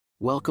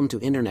Welcome to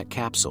Internet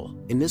Capsule.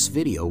 In this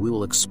video we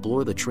will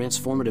explore the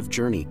transformative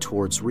journey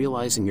towards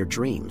realizing your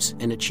dreams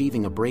and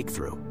achieving a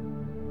breakthrough.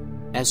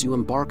 As you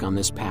embark on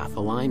this path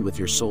aligned with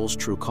your soul's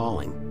true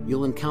calling,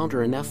 you'll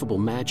encounter ineffable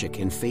magic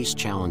and face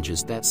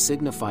challenges that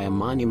signify a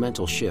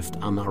monumental shift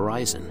on the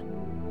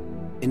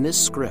horizon. In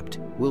this script,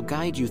 we'll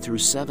guide you through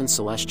 7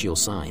 celestial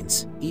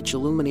signs, each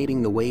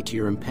illuminating the way to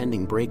your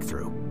impending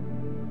breakthrough.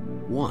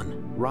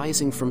 1.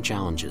 Rising from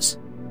challenges.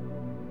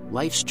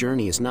 Life's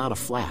journey is not a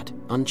flat,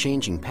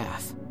 unchanging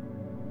path.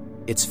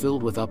 It's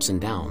filled with ups and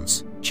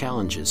downs,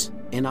 challenges,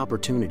 and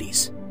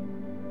opportunities.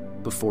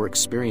 Before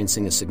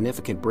experiencing a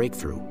significant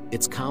breakthrough,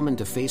 it's common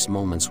to face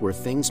moments where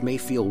things may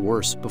feel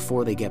worse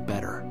before they get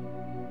better.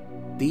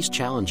 These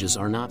challenges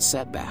are not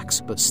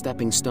setbacks but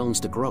stepping stones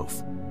to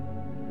growth.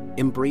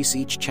 Embrace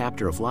each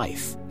chapter of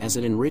life, as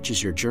it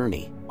enriches your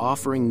journey,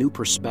 offering new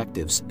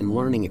perspectives and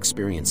learning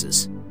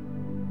experiences.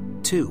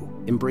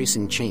 2.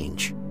 Embracing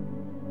change.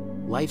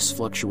 Life's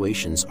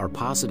fluctuations are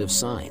positive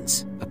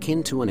signs,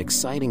 akin to an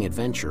exciting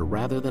adventure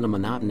rather than a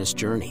monotonous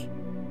journey.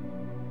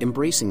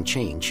 Embracing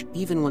change,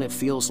 even when it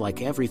feels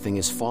like everything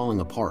is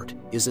falling apart,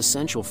 is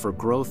essential for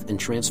growth and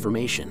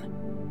transformation.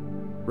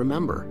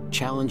 Remember,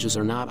 challenges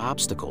are not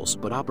obstacles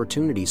but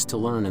opportunities to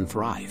learn and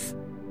thrive.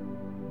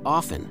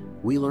 Often,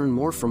 we learn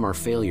more from our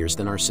failures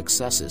than our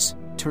successes,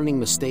 turning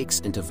mistakes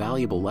into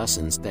valuable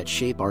lessons that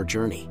shape our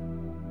journey.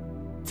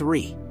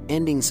 3.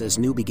 Endings as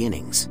new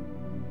beginnings.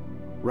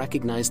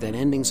 Recognize that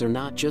endings are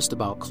not just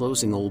about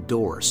closing old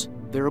doors,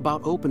 they're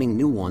about opening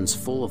new ones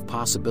full of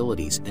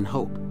possibilities and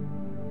hope.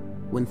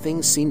 When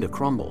things seem to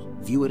crumble,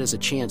 view it as a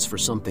chance for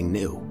something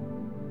new.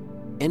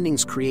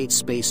 Endings create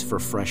space for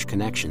fresh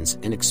connections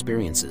and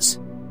experiences.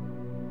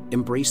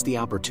 Embrace the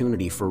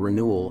opportunity for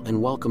renewal and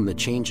welcome the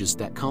changes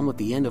that come with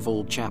the end of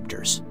old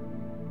chapters.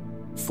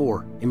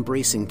 4.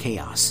 Embracing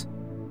chaos.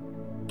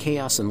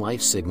 Chaos in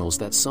life signals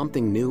that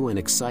something new and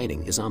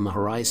exciting is on the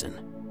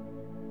horizon.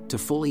 To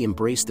fully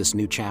embrace this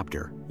new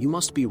chapter, you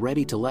must be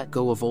ready to let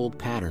go of old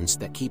patterns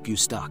that keep you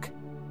stuck.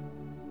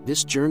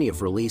 This journey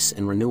of release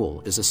and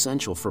renewal is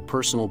essential for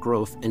personal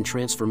growth and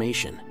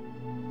transformation.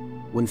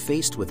 When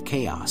faced with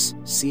chaos,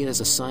 see it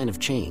as a sign of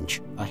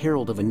change, a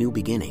herald of a new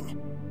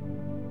beginning.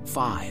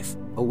 5.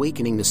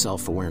 Awakening to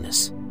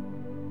self-awareness.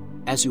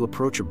 As you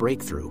approach a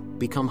breakthrough,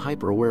 become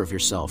hyper-aware of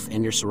yourself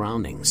and your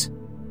surroundings.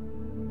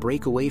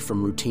 Break away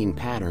from routine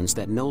patterns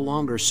that no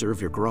longer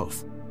serve your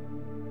growth.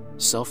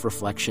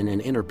 Self-reflection and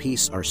inner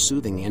peace are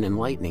soothing and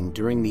enlightening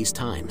during these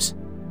times.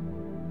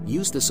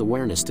 Use this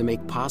awareness to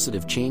make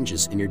positive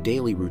changes in your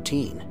daily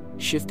routine,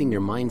 shifting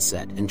your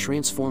mindset and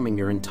transforming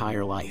your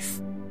entire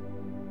life.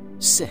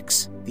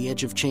 6. The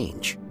edge of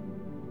change.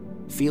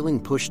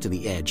 Feeling pushed to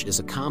the edge is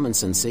a common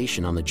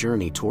sensation on the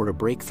journey toward a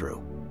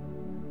breakthrough.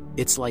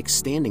 It's like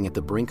standing at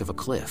the brink of a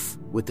cliff,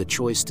 with the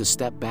choice to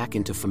step back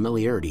into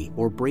familiarity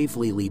or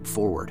bravely leap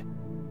forward.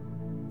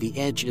 The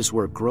edge is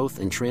where growth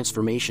and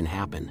transformation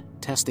happen,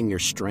 testing your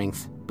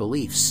strength,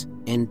 beliefs,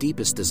 and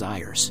deepest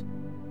desires.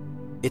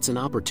 It's an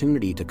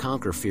opportunity to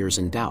conquer fears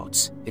and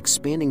doubts,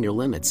 expanding your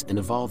limits and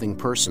evolving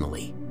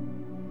personally.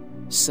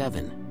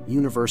 7.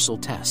 Universal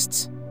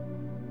tests.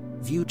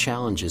 View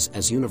challenges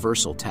as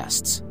universal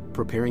tests,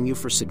 preparing you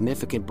for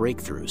significant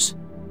breakthroughs.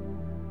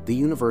 The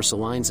universe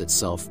aligns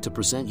itself to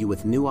present you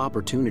with new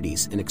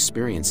opportunities and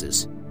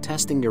experiences,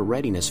 testing your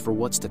readiness for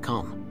what's to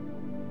come.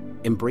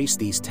 Embrace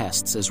these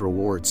tests as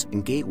rewards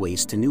and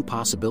gateways to new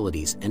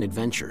possibilities and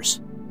adventures.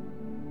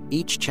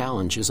 Each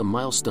challenge is a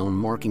milestone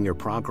marking your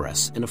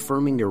progress and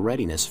affirming your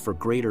readiness for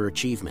greater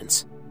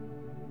achievements.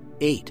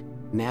 8.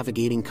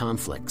 Navigating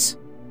conflicts.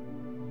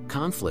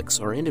 Conflicts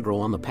are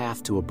integral on the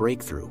path to a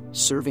breakthrough,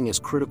 serving as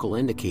critical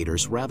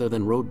indicators rather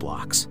than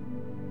roadblocks.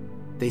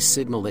 They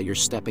signal that you're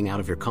stepping out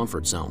of your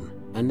comfort zone,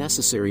 a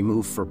necessary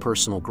move for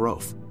personal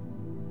growth.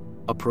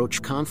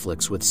 Approach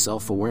conflicts with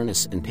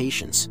self-awareness and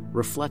patience,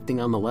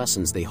 reflecting on the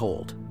lessons they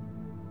hold.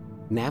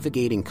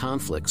 Navigating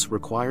conflicts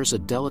requires a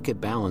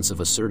delicate balance of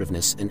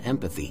assertiveness and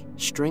empathy,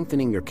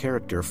 strengthening your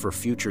character for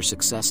future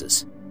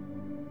successes.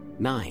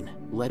 9.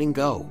 Letting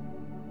go.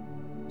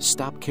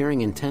 Stop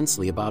caring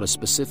intensely about a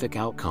specific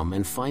outcome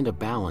and find a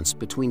balance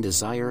between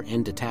desire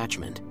and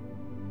detachment.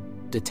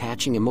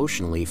 Detaching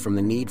emotionally from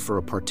the need for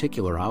a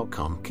particular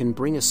outcome can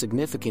bring a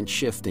significant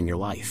shift in your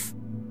life.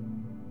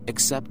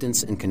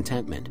 Acceptance and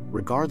contentment,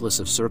 regardless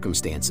of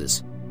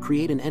circumstances,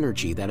 create an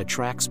energy that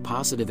attracts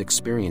positive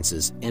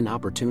experiences and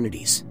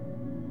opportunities.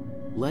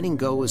 Letting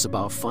go is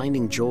about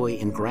finding joy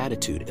and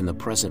gratitude in the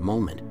present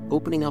moment,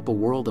 opening up a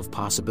world of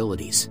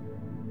possibilities.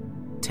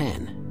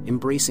 10.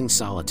 Embracing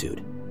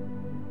solitude.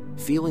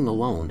 Feeling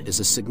alone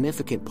is a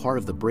significant part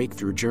of the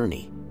breakthrough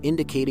journey,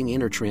 indicating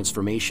inner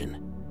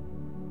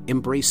transformation.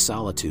 Embrace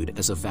solitude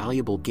as a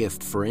valuable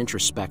gift for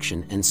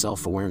introspection and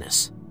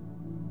self-awareness.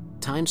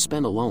 Time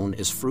spent alone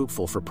is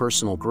fruitful for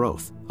personal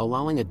growth,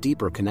 allowing a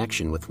deeper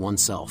connection with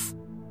oneself.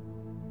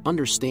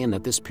 Understand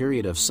that this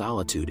period of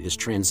solitude is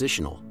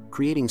transitional,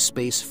 creating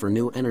space for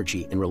new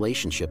energy and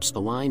relationships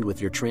aligned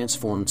with your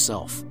transformed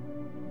self.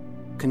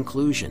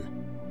 Conclusion.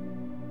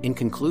 In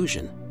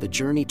conclusion, the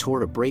journey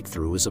toward a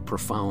breakthrough is a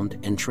profound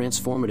and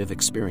transformative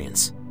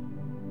experience.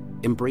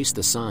 Embrace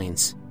the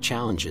signs,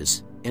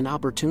 challenges, and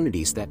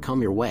opportunities that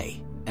come your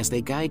way, as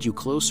they guide you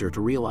closer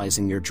to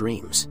realizing your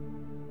dreams.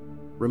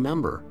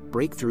 Remember,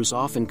 breakthroughs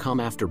often come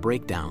after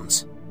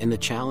breakdowns, and the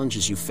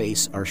challenges you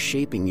face are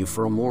shaping you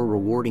for a more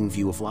rewarding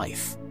view of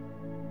life.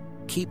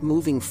 Keep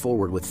moving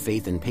forward with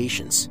faith and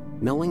patience,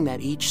 knowing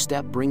that each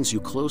step brings you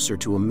closer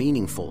to a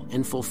meaningful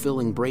and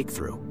fulfilling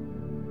breakthrough.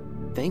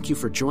 Thank you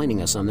for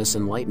joining us on this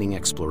enlightening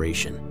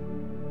exploration.